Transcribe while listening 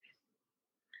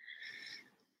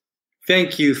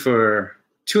Thank you for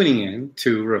tuning in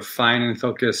to Refine and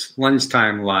Focus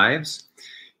Lunchtime Lives.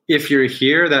 If you're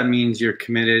here, that means you're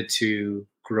committed to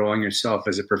growing yourself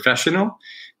as a professional.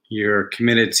 You're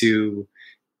committed to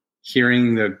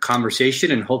hearing the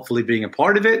conversation and hopefully being a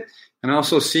part of it, and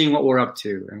also seeing what we're up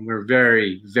to. And we're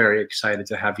very, very excited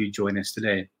to have you join us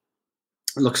today.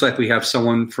 It looks like we have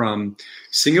someone from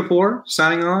Singapore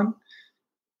signing on.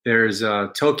 There's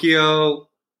Tokyo,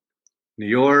 New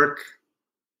York,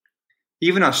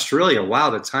 even Australia.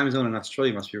 Wow, the time zone in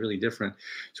Australia must be really different.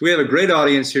 So we have a great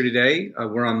audience here today.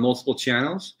 We're on multiple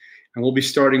channels, and we'll be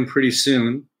starting pretty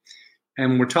soon.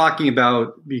 And we're talking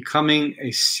about becoming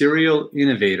a serial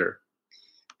innovator.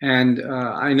 And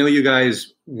I know you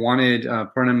guys wanted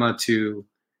Purnima to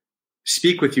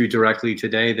speak with you directly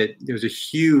today, that there's a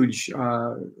huge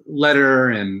letter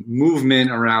and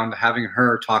movement around having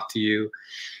her talk to you.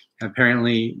 And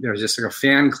apparently there's just like a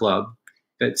fan club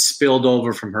that spilled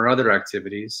over from her other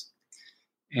activities.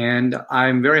 And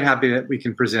I'm very happy that we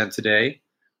can present today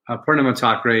Purnima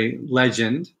Thakre,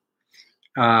 legend.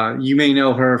 You may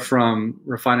know her from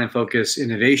Refine and Focus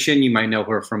Innovation. You might know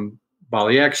her from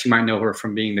Bali X. You might know her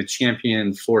from being the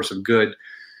champion force of good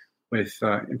with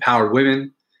empowered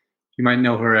women. You might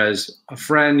know her as a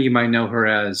friend. You might know her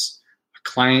as a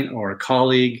client or a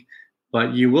colleague,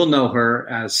 but you will know her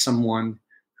as someone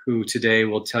who today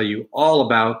will tell you all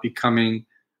about becoming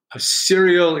a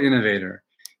serial innovator.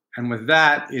 And with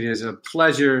that, it is a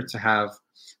pleasure to have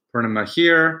Purnima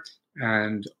here.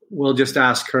 And we'll just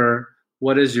ask her,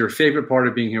 what is your favorite part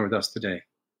of being here with us today?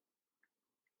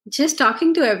 Just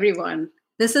talking to everyone.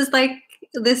 This is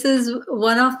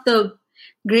one of the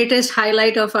greatest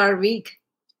highlight of our week.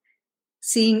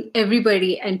 Seeing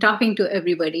everybody and talking to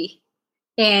everybody.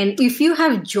 And if you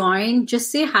have joined,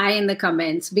 just say hi in the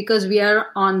comments, because we are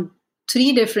on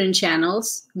 3 different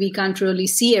channels. We can't really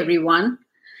see everyone.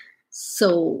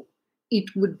 So it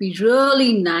would be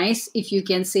really nice if you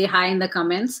can say hi in the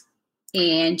comments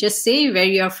and just say where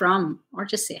you're from, or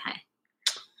just say hi.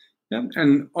 Yeah.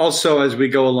 And also, as we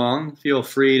go along, feel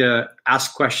free to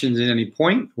ask questions at any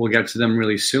point. We'll get to them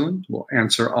really soon. We'll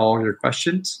answer all your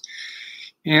questions.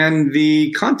 And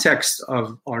the context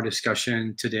of our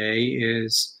discussion today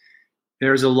is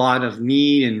there's a lot of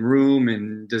need and room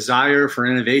and desire for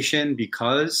innovation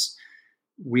because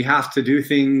we have to do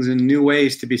things in new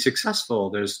ways to be successful.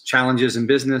 There's challenges in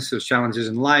business, there's challenges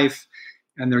in life,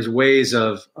 and there's ways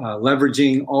of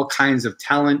leveraging all kinds of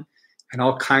talent and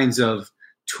all kinds of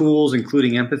tools,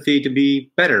 including empathy, to be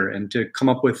better and to come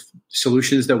up with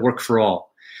solutions that work for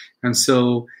all. And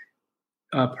so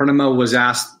Purnima was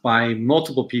asked by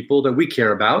multiple people that we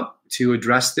care about to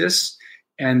address this,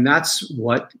 and that's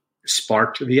what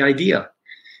sparked the idea.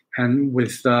 And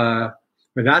with that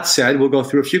said, we'll go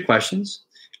through a few questions,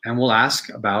 and we'll ask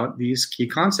about these key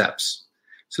concepts.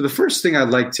 So the first thing I'd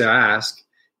like to ask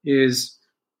is,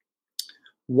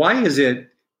 why is it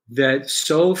that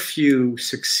so few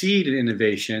succeed in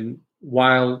innovation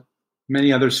while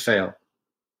many others fail?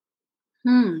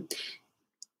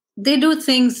 They do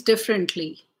things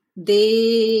differently.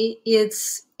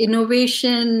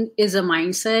 Innovation is a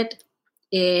mindset.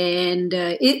 And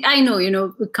I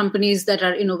know, companies that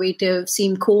are innovative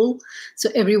seem cool. So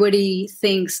everybody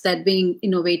thinks that being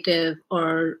innovative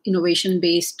or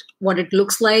innovation-based, what it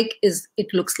looks like is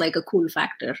it looks like a cool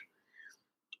factor.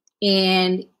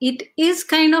 And it is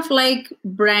kind of like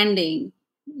branding.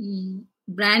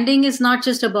 Branding is not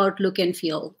just about look and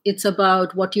feel. It's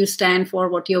about what you stand for,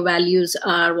 what your values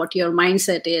are, what your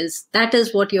mindset is. That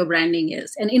is what your branding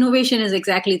is. And innovation is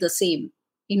exactly the same.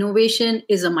 Innovation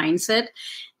is a mindset.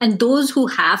 And those who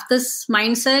have this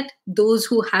mindset, those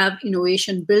who have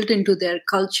innovation built into their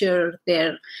culture,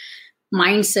 their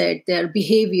mindset, their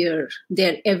behavior,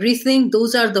 their everything,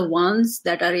 those are the ones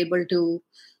that are able to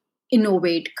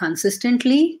innovate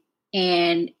consistently.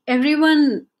 And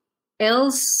everyone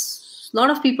else, a lot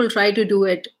of people try to do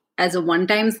it as a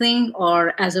one-time thing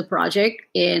or as a project.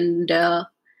 And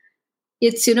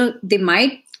it's, they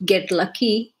might get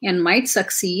lucky and might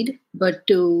succeed, but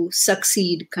to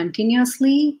succeed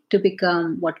continuously, to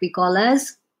become what we call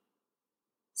as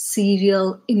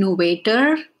serial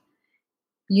innovator,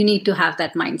 you need to have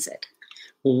that mindset.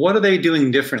 Well, what are they doing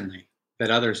differently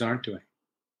that others aren't doing?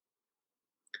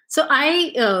 So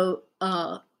a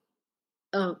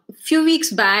few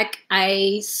weeks back,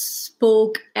 I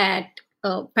spoke at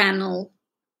a panel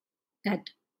at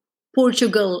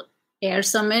Portugal Air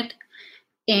Summit.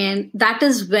 And that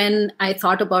is when I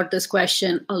thought about this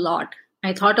question a lot.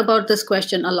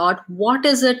 What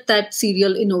is it that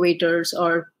serial innovators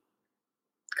or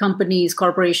companies,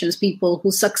 corporations, people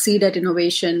who succeed at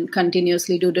innovation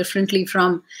continuously do differently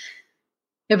from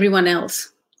everyone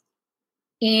else.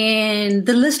 And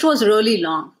the list was really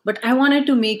long, but I wanted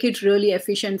to make it really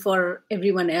efficient for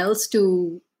everyone else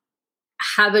to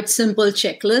have a simple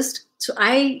checklist. So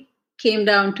I came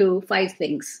down to 5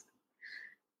 things,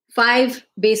 5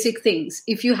 basic things.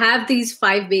 If you have these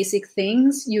 5 basic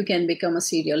things, you can become a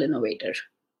serial innovator.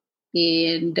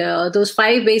 And those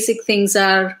 5 basic things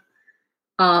are,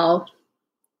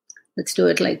 let's do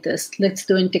it like this. Let's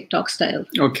do in TikTok style.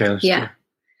 Okay. Yeah.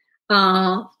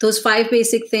 Those 5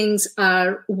 basic things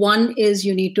are, one is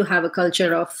you need to have a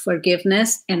culture of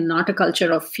forgiveness and not a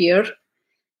culture of fear.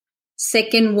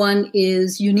 Second one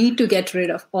is you need to get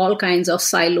rid of all kinds of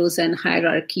silos and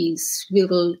hierarchies. We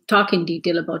will talk in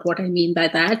detail about what I mean by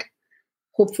that,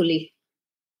 hopefully.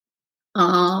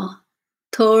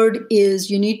 Third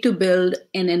is you need to build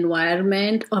an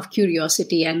environment of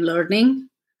curiosity and learning.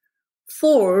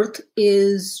 Fourth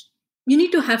is you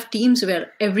need to have teams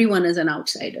where everyone is an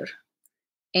outsider.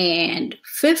 And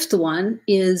fifth one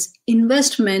is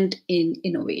investment in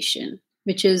innovation,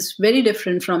 which is very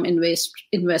different from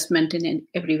investment in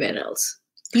everywhere else.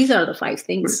 These are the 5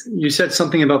 things. You said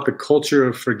something about the culture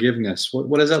of forgiveness.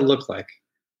 What does that look like?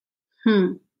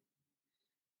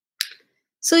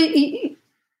 So,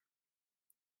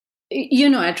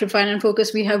 at Refine and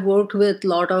Focus, we have worked with a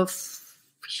lot of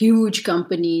huge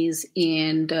companies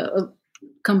and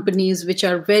companies which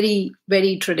are very,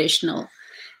 very traditional.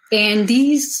 And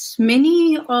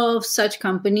many of such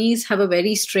companies have a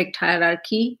very strict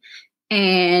hierarchy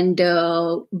and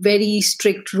very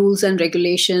strict rules and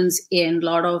regulations and a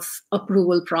lot of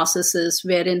approval processes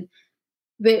wherein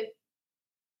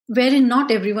not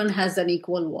everyone has an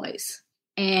equal voice.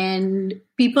 And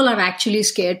people are actually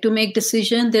scared to make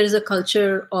decisions. There is a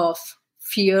culture of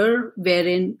fear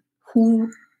wherein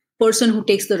person who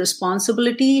takes the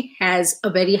responsibility has a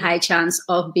very high chance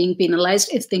of being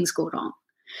penalized if things go wrong.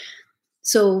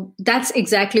 So that's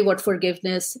exactly what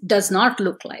forgiveness does not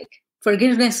look like.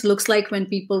 Forgiveness looks like when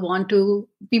people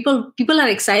are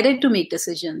excited to make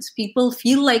decisions. People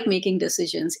feel like making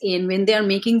decisions. And when they are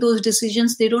making those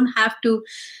decisions, the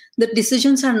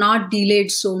decisions are not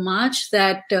delayed so much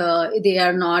that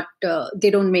they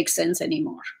don't make sense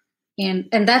anymore. And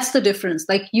that's the difference.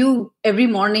 Like every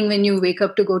morning when you wake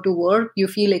up to go to work, you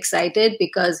feel excited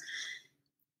because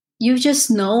you just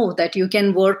know that you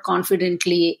can work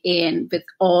confidently and with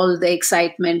all the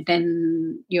excitement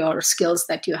and your skills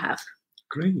that you have.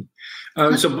 Great.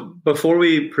 So before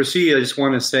we proceed, I just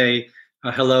want to say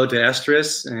hello to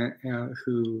Estris,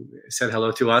 who said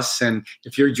hello to us. And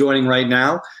if you're joining right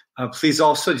now, please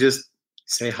also just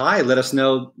say hi. Let us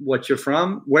know what you're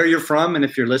from, where you're from, and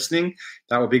if you're listening,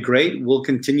 that would be great. We'll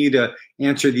continue to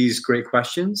answer these great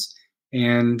questions,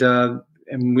 and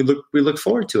we look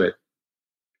forward to it.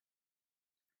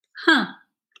 And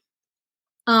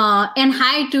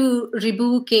hi to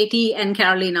Ribu, Katie, and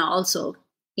Carolina also.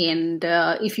 And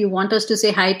if you want us to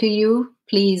say hi to you,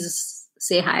 please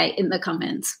say hi in the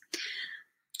comments.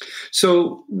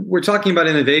 So we're talking about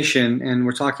innovation, and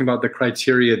we're talking about the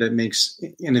criteria that makes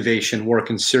innovation work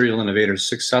and serial innovators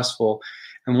successful.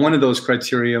 And one of those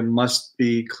criteria must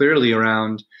be clearly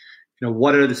around,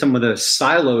 what are some of the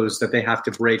silos that they have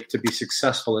to break to be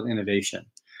successful in innovation.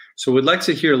 So we'd like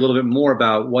to hear a little bit more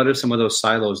about what are some of those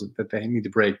silos that they need to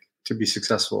break to be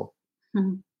successful.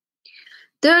 Mm-hmm.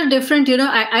 There are different,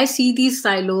 I see these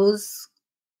silos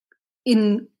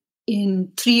in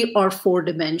 3 or 4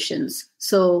 dimensions.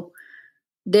 So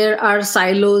there are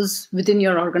silos within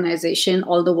your organization,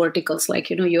 all the verticals, like,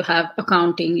 you have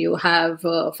accounting, you have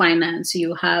finance,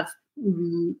 you have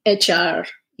HR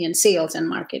and sales and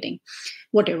marketing,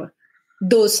 whatever.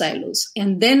 Those silos.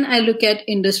 And then I look at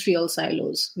industrial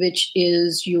silos, which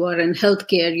is you are in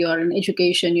healthcare, you are in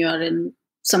education, you are in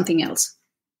something else.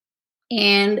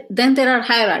 And then there are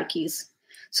hierarchies.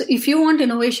 So if you want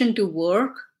innovation to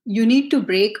work, you need to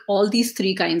break all these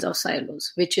 3 kinds of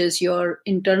silos, which is your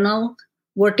internal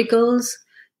verticals,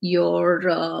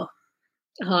 your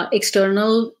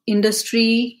external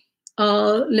industry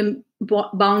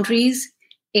boundaries,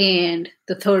 and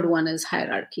the third one is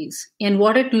hierarchies. And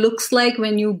what it looks like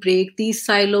when you break these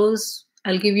silos,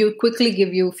 I'll quickly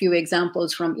give you a few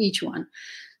examples from each one.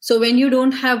 So when you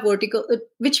don't have vertical,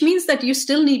 which means that you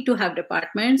still need to have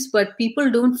departments, but people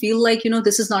don't feel like,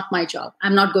 this is not my job.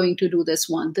 I'm not going to do this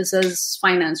one. This is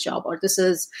finance job or this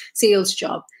is sales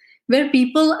job. Where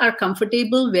people are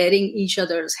comfortable wearing each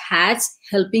other's hats,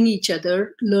 helping each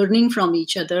other, learning from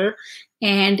each other,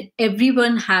 and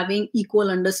everyone having equal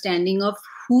understanding of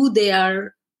who they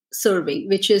are serving,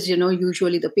 which is,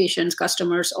 usually the patients,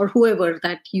 customers, or whoever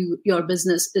that your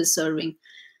business is serving.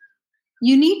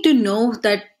 You need to know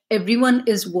that everyone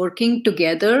is working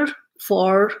together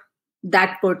for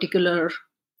that particular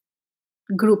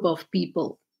group of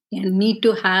people, and need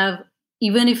to have,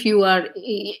 even if you are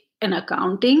in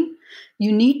accounting,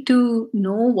 you need to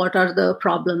know what are the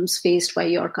problems faced by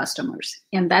your customers.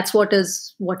 And that's what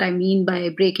I mean by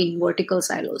breaking vertical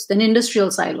silos, then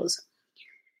industrial silos.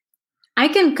 I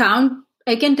can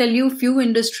tell you few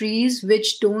industries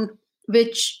which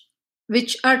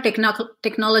are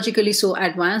technologically so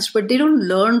advanced, but they don't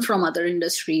learn from other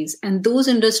industries. And those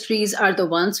industries are the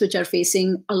ones which are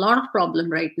facing a lot of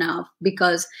problem right now,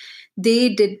 because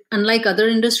unlike other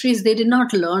industries, they did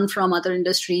not learn from other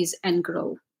industries and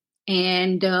grow.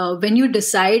 And when you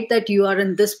decide that you are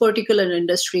in this particular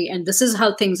industry and this is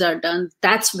how things are done,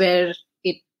 that's where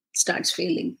it starts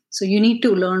failing. So you need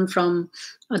to learn from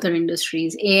other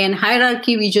industries. And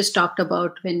hierarchy, we just talked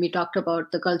about when we talked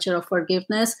about the culture of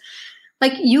forgiveness.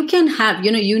 Like you can have,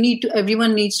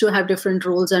 everyone needs to have different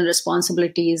roles and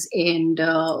responsibilities, and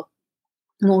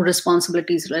more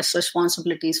responsibilities, less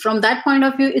responsibilities. From that point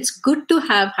of view, it's good to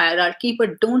have hierarchy,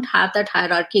 but don't have that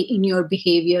hierarchy in your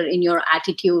behavior, in your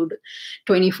attitude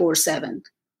 24/7.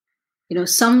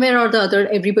 Somewhere or the other,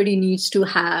 everybody needs to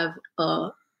have a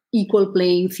equal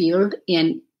playing field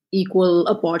and equal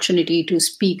opportunity to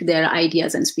speak their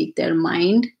ideas and speak their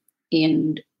mind.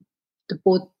 And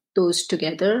both those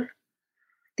together,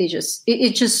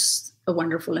 it's just a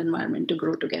wonderful environment to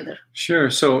grow together.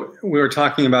 Sure. So we were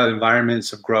talking about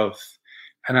environments of growth,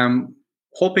 and I'm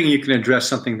hoping you can address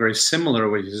something very similar,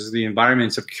 which is the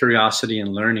environments of curiosity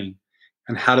and learning,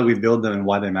 and how do we build them and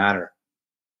why they matter.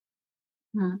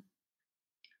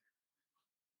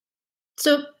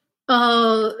 So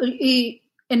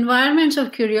environments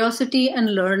of curiosity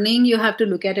and learning, you have to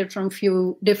look at it from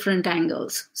few different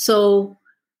angles. So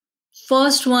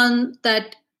first one,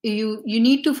 that you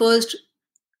need to first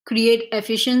create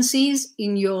efficiencies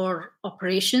in your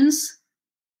operations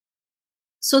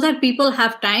so that people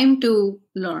have time to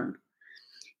learn.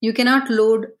 You cannot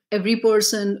load every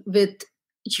person with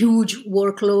huge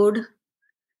workload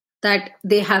that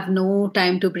they have no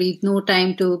time to breathe, no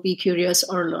time to be curious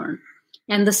or learn.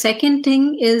 And the second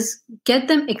thing is get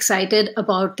them excited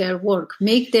about their work,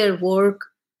 make their work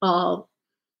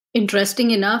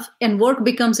interesting enough, and work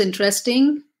becomes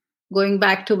interesting. Going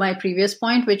back to my previous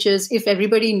point, which is if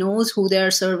everybody knows who they're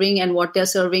serving and what they're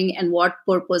serving and what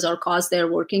purpose or cause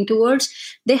they're working towards,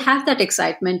 they have that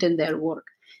excitement in their work.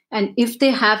 And if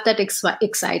they have that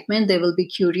excitement, they will be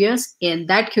curious, and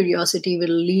that curiosity will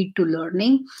lead to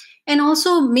learning. And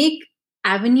also make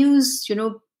avenues,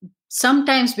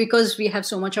 sometimes because we have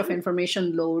so much of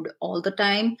information load all the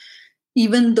time,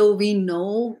 even though we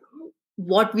know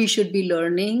what we should be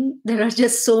learning, there are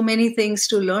just so many things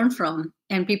to learn from,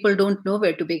 and people don't know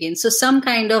where to begin. So some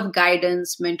kind of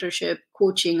guidance, mentorship,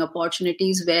 coaching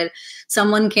opportunities where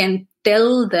someone can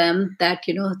tell them that,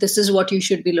 this is what you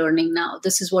should be learning now.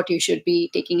 This is what you should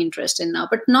be taking interest in now,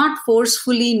 but not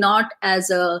forcefully, not as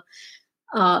a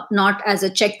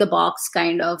check the box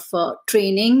kind of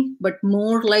training, but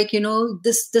more like,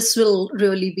 this will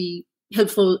really be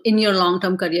helpful in your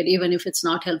long-term career, even if it's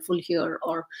not helpful here,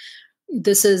 or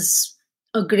this is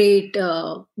a great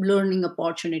learning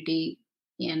opportunity.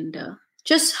 And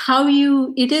just how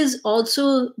it is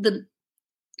also the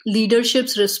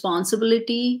leadership's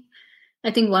responsibility.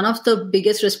 I think one of the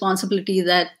biggest responsibility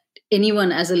that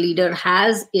anyone as a leader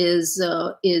has is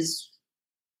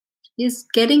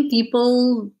getting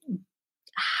people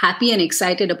happy and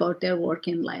excited about their work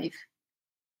in life.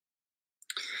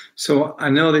 So I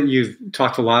know that you've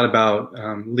talked a lot about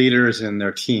leaders and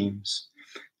their teams.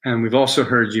 And we've also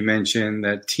heard you mention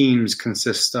that teams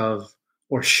consist of,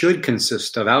 or should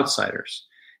consist of, outsiders.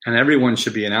 And everyone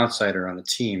should be an outsider on a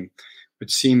team,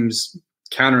 which seems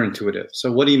counterintuitive.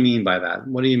 So what do you mean by that?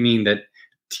 What do you mean that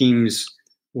teams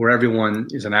where everyone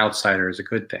is an outsider is a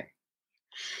good thing?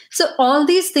 So all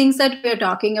these things that we're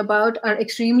talking about are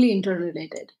extremely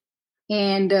interrelated.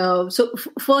 And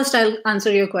first I'll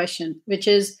answer your question, which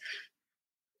is,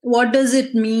 what does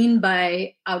it mean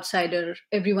by outsider?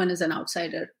 Everyone is an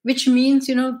outsider, which means,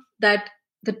 that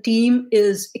the team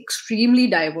is extremely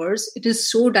diverse. It is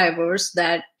so diverse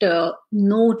that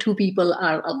no two people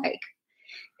are alike.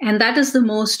 And that is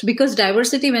because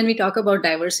diversity, when we talk about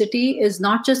diversity, is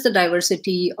not just the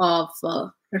diversity of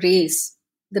race.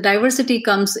 The diversity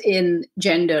comes in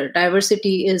gender.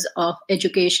 Diversity is of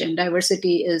education.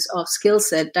 Diversity is of skill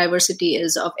set. Diversity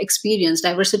is of experience.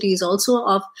 Diversity is also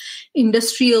of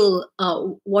industrial,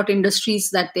 what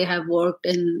industries that they have worked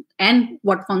in and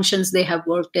what functions they have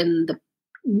worked in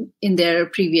their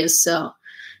previous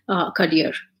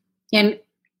career. And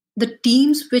the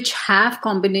teams which have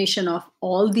combination of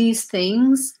all these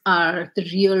things are the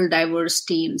real diverse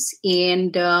teams.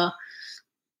 And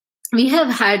we have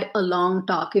had a long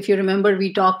talk. If you remember,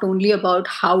 we talked only about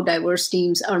how diverse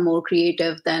teams are more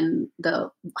creative than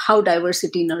how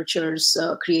diversity nurtures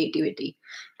creativity.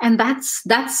 And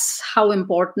that's how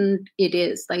important it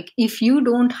is. Like, if you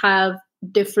don't have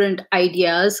different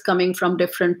ideas coming from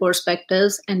different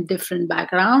perspectives and different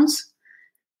backgrounds,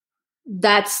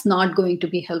 that's not going to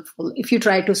be helpful. If you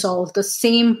try to solve the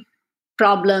same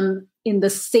problem in the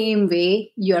same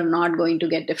way, you're not going to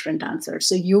get different answers.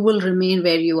 So you will remain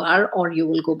where you are, or you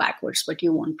will go backwards, but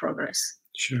you won't progress.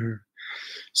 Sure.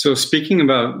 So speaking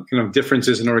about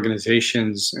differences in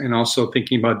organizations, and also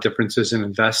thinking about differences in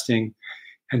investing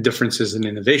and differences in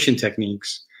innovation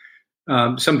techniques,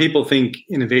 some people think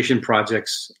innovation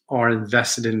projects are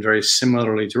invested in very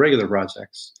similarly to regular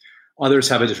projects. Others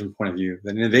have a different point of view,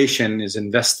 that innovation is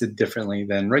invested differently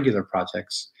than regular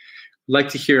projects. I'd like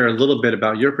to hear a little bit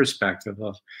about your perspective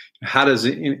of how does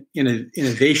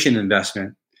innovation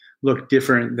investment look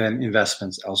different than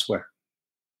investments elsewhere?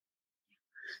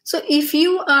 So if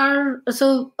you are,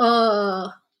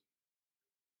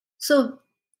 so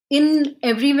in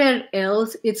everywhere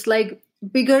else, it's like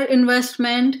bigger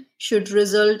investment should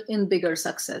result in bigger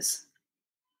success.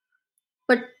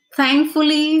 But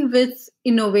thankfully, with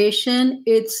innovation,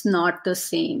 it's not the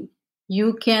same.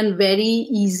 You can very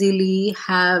easily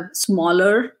have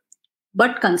smaller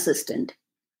but consistent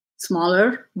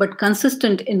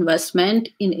investment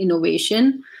in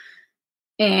innovation,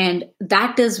 and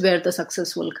that is where the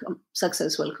success will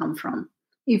come from.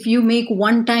 If you make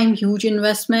one-time huge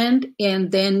investment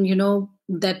and then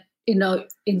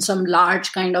in some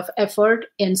large kind of effort,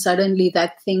 and suddenly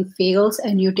that thing fails,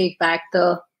 and you take back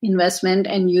the investment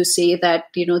and you say that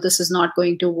this is not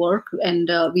going to work, and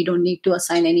we don't need to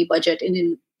assign any budget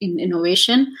in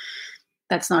innovation,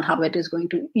 that's not how it is going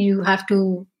to. You have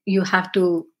to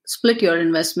split your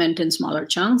investment in smaller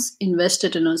chunks, invest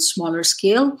it in a smaller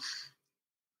scale,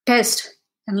 test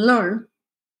and learn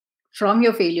from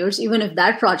your failures. Even if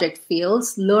that project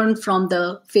fails, learn from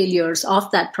the failures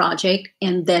of that project,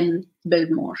 and then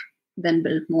build more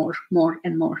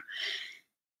and more.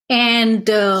 And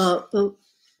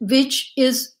which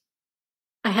is,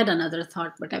 I had another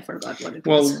thought, but I forgot what it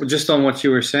was. Well, just on what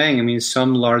you were saying, I mean,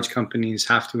 some large companies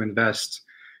have to invest,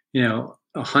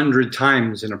 100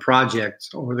 times in a project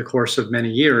over the course of many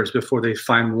years before they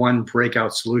find one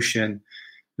breakout solution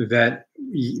that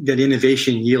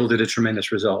innovation yielded a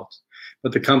tremendous result.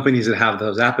 But the companies that have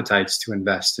those appetites to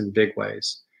invest in big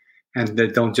ways, and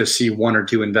that don't just see one or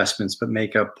two investments, but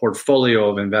make a portfolio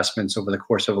of investments over the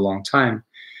course of a long time,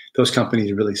 those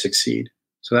companies really succeed.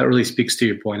 So that really speaks to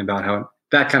your point about how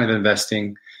that kind of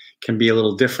investing can be a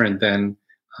little different than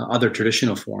other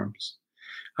traditional forms.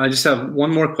 I just have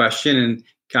one more question. And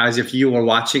guys, if you are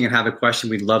watching and have a question,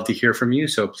 we'd love to hear from you.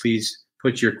 So please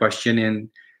put your question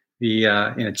in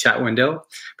a chat window.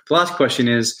 But the last question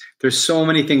is, there's so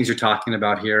many things you're talking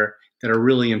about here that are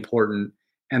really important,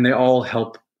 and they all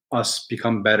help us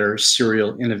become better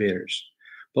serial innovators.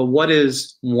 But what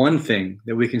is one thing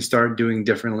that we can start doing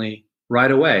differently right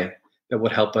away that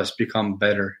would help us become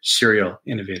better serial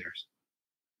innovators?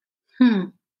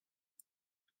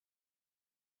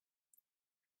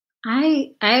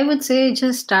 I would say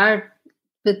just start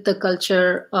with the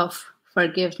culture of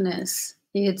forgiveness.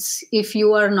 It's, if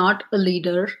you are not a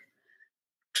leader,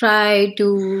 try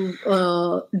to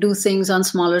do things on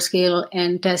smaller scale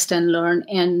and test and learn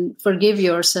and forgive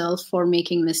yourself for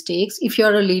making mistakes. If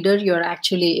you're a leader, you're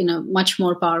actually in a much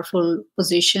more powerful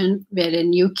position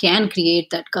wherein you can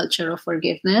create that culture of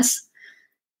forgiveness,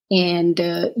 and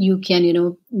you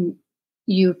can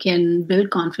build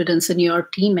confidence in your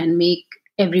team and make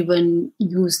everyone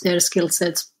use their skill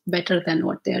sets better than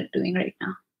what they're doing right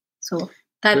now. So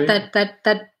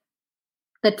that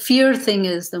fear thing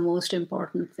is the most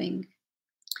important thing.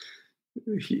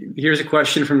 Here's a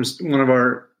question from one of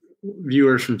our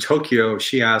viewers from Tokyo.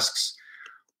 She asks,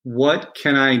 what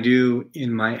can I do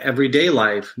in my everyday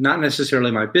life, not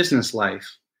necessarily my business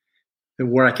life,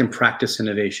 where I can practice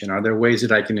innovation? Are there ways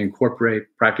that I can incorporate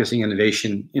practicing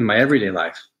innovation in my everyday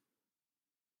life?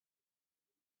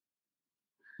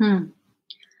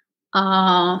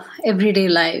 Everyday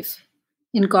life,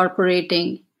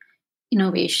 incorporating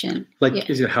innovation.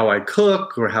 Is it how I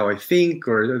cook or how I think,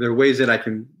 or are there ways that I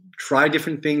can try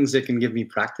different things that can give me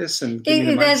practice and give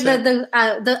me the mindset?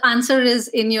 The answer is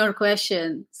in your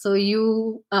question. So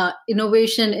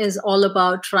innovation is all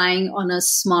about trying on a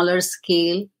smaller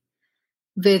scale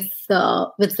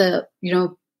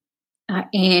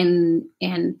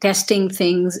and testing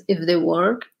things if they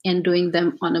work, and doing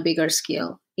them on a bigger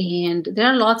scale. And there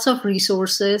are lots of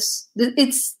resources.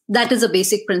 That is a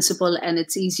basic principle, and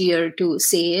it's easier to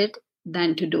say it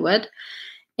than to do it.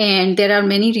 And there are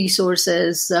many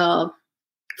resources,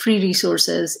 free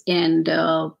resources and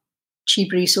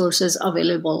cheap resources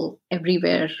available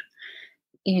everywhere.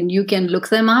 And you can look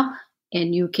them up,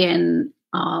 and you can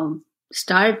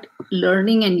start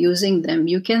learning and using them.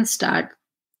 You can start.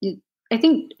 I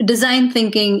think design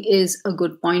thinking is a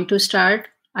good point to start.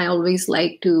 I always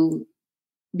like to,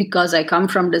 because I come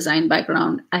from design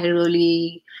background, I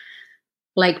really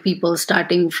like people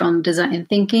starting from design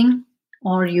thinking.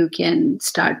 Or you can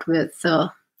start with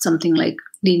something like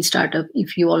Lean Startup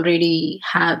if you already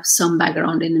have some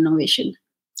background in innovation.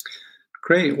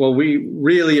 Great. Well, we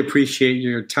really appreciate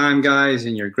your time, guys,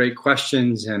 and your great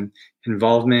questions and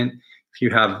involvement. If you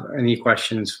have any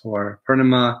questions for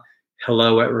Purnima,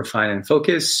 hello at Refine and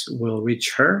Focus. We'll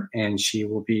reach her, and she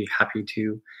will be happy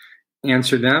to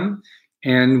answer them.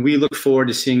 And we look forward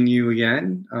to seeing you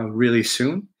again really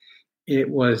soon.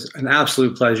 It was an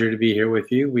absolute pleasure to be here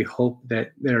with you. We hope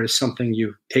that there is something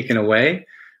you've taken away.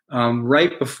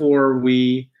 Right before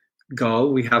we go,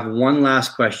 we have one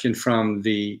last question from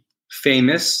the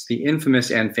infamous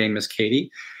and famous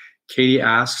Katie. Katie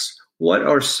asks, what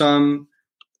are some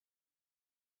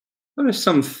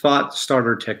thought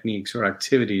starter techniques or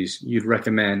activities you'd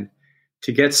recommend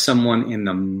to get someone in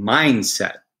the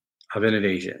mindset of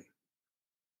innovation?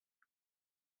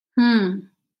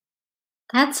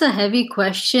 That's a heavy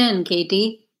question,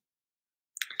 Katie.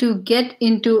 To get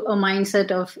into a mindset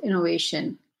of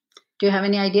innovation, do you have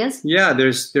any ideas? Yeah,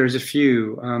 there's a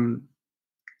few.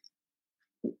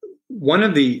 One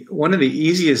of the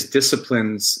easiest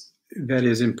disciplines that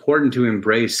is important to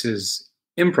embrace is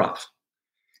improv.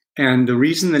 And the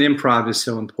reason that improv is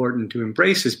so important to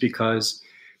embrace is because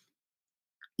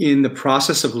in the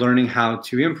process of learning how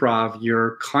to improv,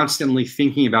 you're constantly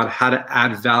thinking about how to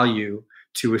add value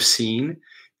to a scene,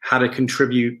 how to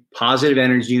contribute positive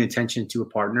energy and attention to a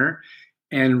partner,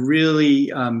 and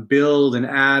really build and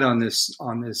add on this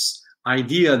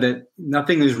idea that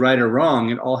nothing is right or wrong.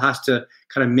 It all has to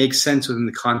kind of make sense within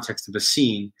the context of a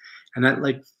scene. And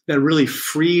that really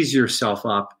frees yourself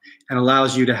up and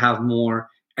allows you to have more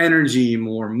energy,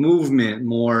 more movement,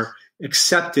 more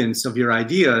acceptance of your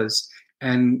ideas,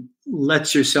 and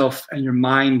lets yourself and your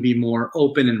mind be more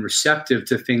open and receptive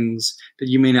to things that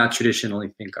you may not traditionally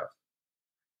think of.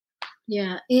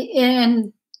 Yeah,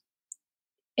 and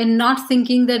not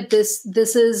thinking that this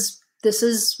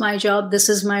is my job, this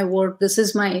is my work, this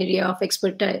is my area of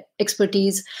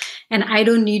expertise, and I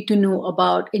don't need to know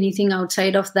about anything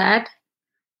outside of that.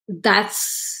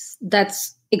 That's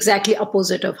exactly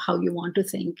opposite of how you want to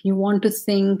think. You want to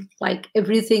think like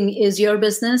everything is your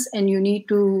business, and you need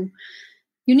to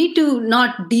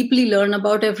not deeply learn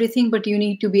about everything, but you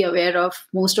need to be aware of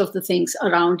most of the things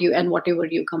around you and whatever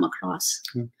you come across.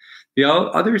 The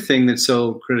other thing that's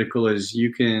so critical is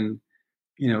you can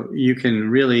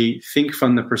really think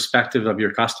from the perspective of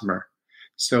your customer.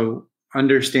 So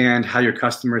understand how your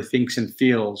customer thinks and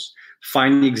feels.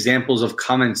 Find examples of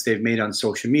comments they've made on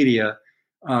social media.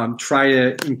 Try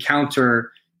to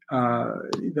encounter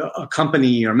a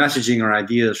company or messaging or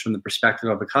ideas from the perspective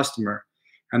of a customer.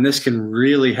 And this can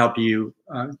really help you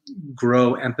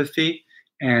grow empathy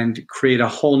and create a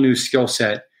whole new skill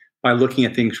set by looking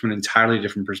at things from an entirely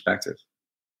different perspective.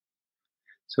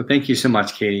 So thank you so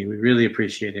much, Katie. We really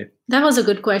appreciate it. That was a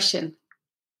good question.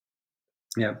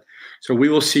 Yeah. So we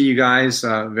will see you guys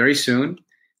very soon.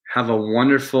 Have a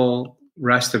wonderful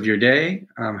rest of your day.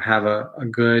 Have a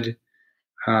good,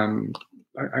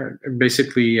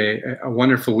 basically a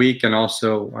wonderful week. And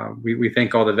also we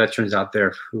thank all the veterans out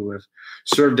there who have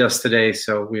served us today.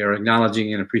 So we are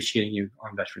acknowledging and appreciating you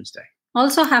on Veterans Day.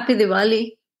 Also, happy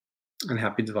Diwali. And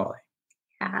happy Diwali.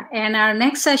 Yeah, and our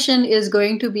next session is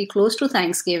going to be close to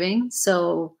Thanksgiving.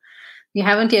 So we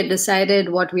haven't yet decided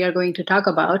what we are going to talk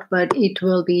about, but it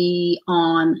will be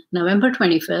on November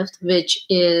 25th, which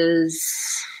is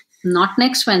not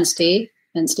next Wednesday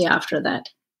after that.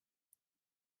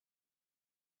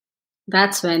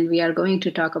 That's when we are going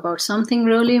to talk about something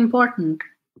really important,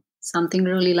 something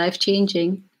really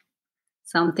life-changing,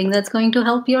 something that's going to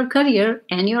help your career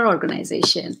and your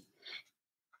organization.